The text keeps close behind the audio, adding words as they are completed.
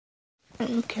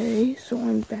Okay, so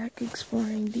I'm back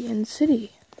exploring the end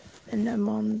city, and I'm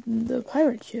on the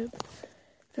pirate ship.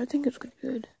 I think it's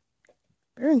good.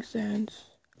 Bearing sands.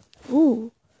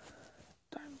 Ooh,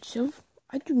 diamond shovel.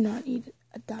 I do not need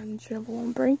a diamond shovel.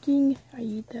 I'm breaking. I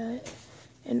need that,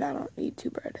 and I don't need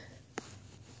 2 bread.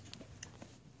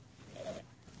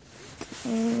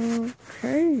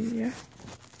 Okay.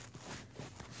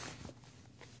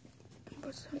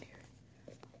 What's down here?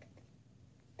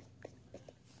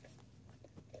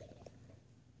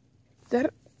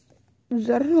 Is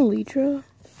that an elytra?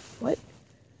 What?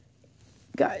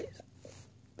 Guys,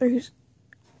 there's...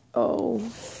 Oh.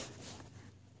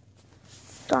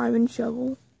 Diamond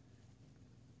shovel.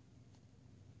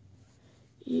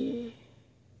 Yeah.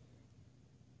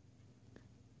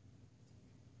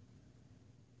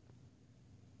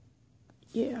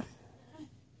 Yeah.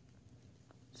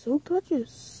 Silk touch is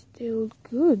still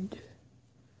good.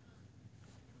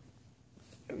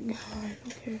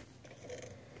 Okay.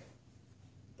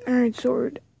 Alright,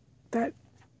 sword. That...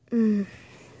 What is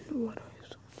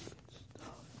some good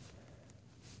stuff?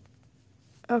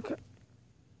 Okay.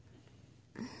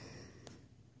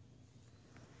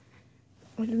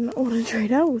 I do not want to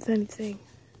trade out with anything.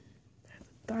 That's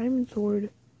a diamond sword.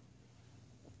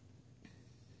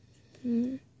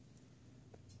 I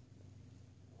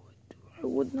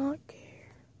would not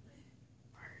care.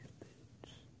 Iron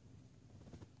boots.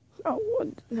 Oh, what?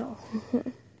 No.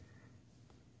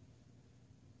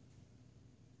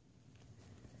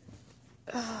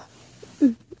 I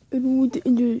don't want to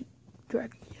injure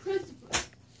dragon.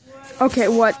 Okay,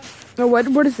 what?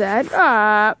 What is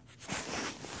that?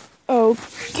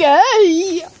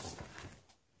 Okay.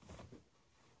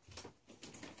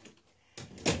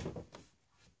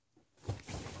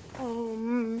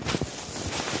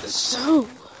 So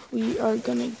we are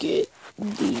gonna get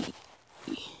the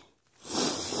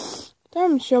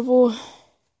diamond shovel.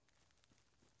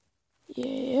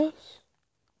 Yes.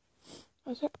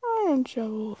 I said iron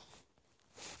shovel.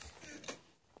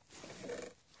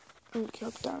 And we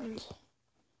killed diamonds.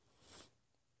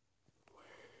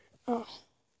 Oh.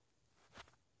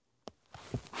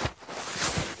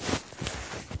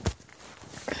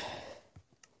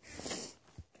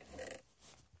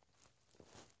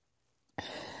 I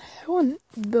want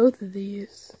both of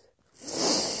these.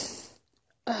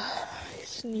 I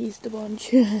sneezed a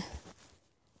bunch.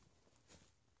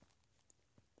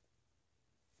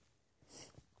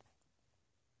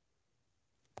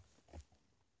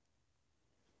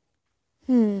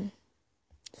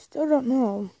 Still don't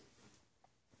know.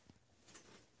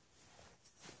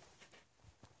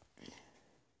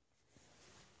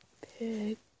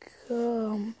 Let's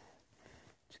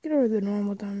get over the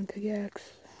normal diamond pickaxe.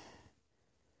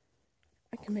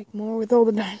 I can make more with all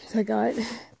the diamonds I got.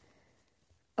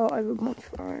 Oh, I have a bunch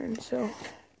of iron, so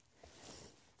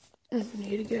I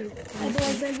need to get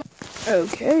it.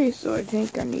 Okay, so I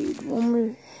think I need one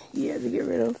more, to get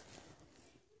rid of.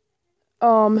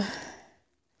 I'm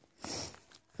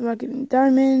not getting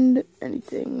diamond,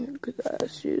 anything, because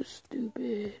that's just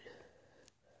stupid.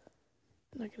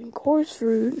 I'm not getting coarse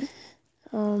fruit.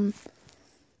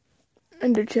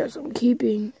 Ender chest I'm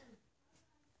keeping.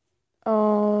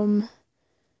 Coarse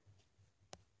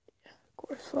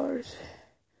flowers.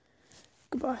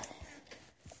 Goodbye.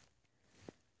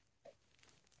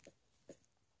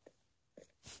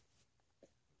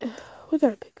 What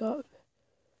did I pick up?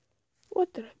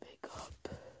 What did I pick up?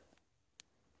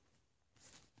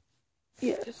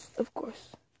 Yes, of course.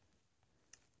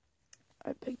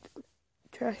 I picked a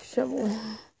trash shovel.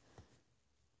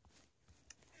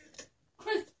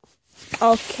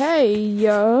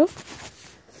 Okay,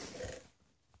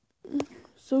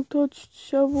 Silk touch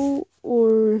shovel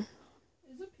or... Is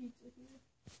a pizza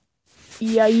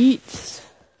here? Yeet.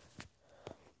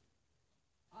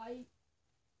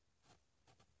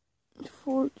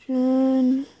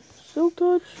 Fortune. Silk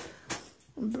touch.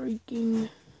 I'm breaking.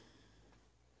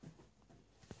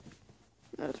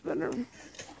 That's better.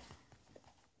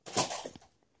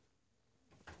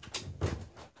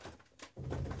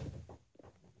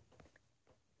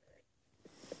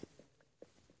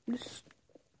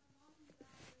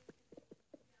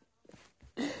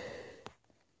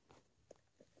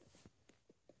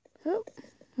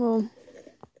 Well.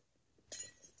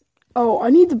 Oh, I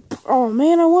need the... Oh,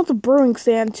 man, I want the brewing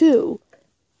stand, too.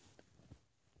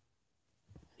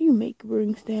 How do you make a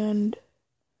brewing stand?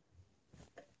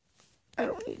 I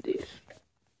don't need these.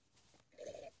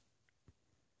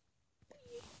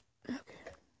 Okay.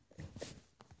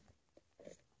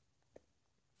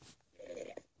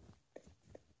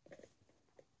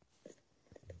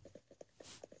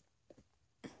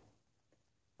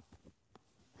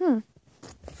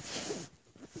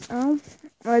 Ow.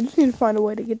 I just need to find a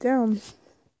way to get down.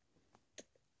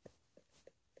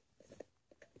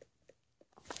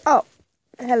 Oh,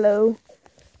 hello.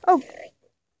 Oh,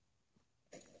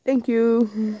 thank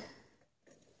you.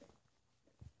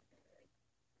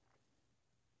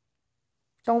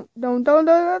 Don't.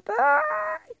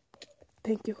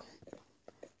 Thank you.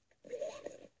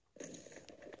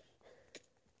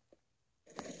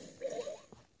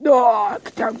 Oh,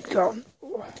 down.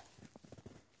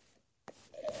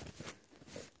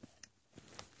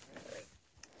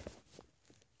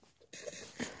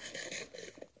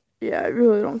 Yeah, I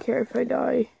really don't care if I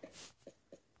die.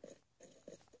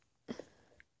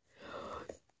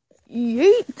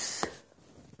 Yeet!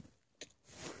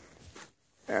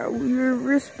 We're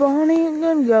respawning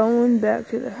and going back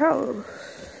to the house.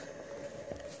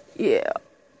 Yeah.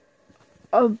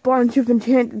 A bunch of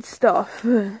enchanted stuff.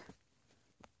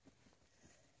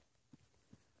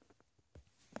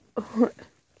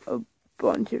 A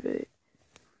bunch of it.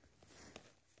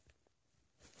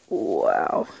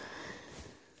 Wow.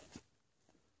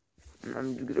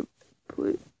 I'm just gonna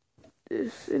put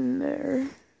this in there.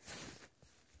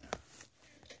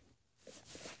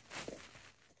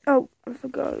 Oh, I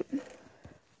forgot.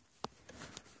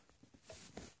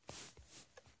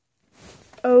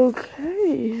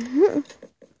 Okay.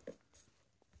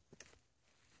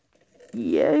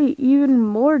 Yay, even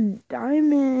more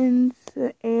diamonds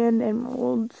and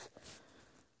emeralds.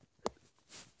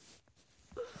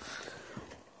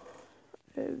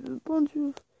 There's a bunch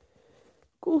of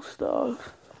cool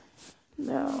stuff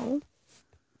now.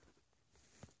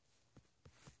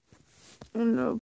 I'm gonna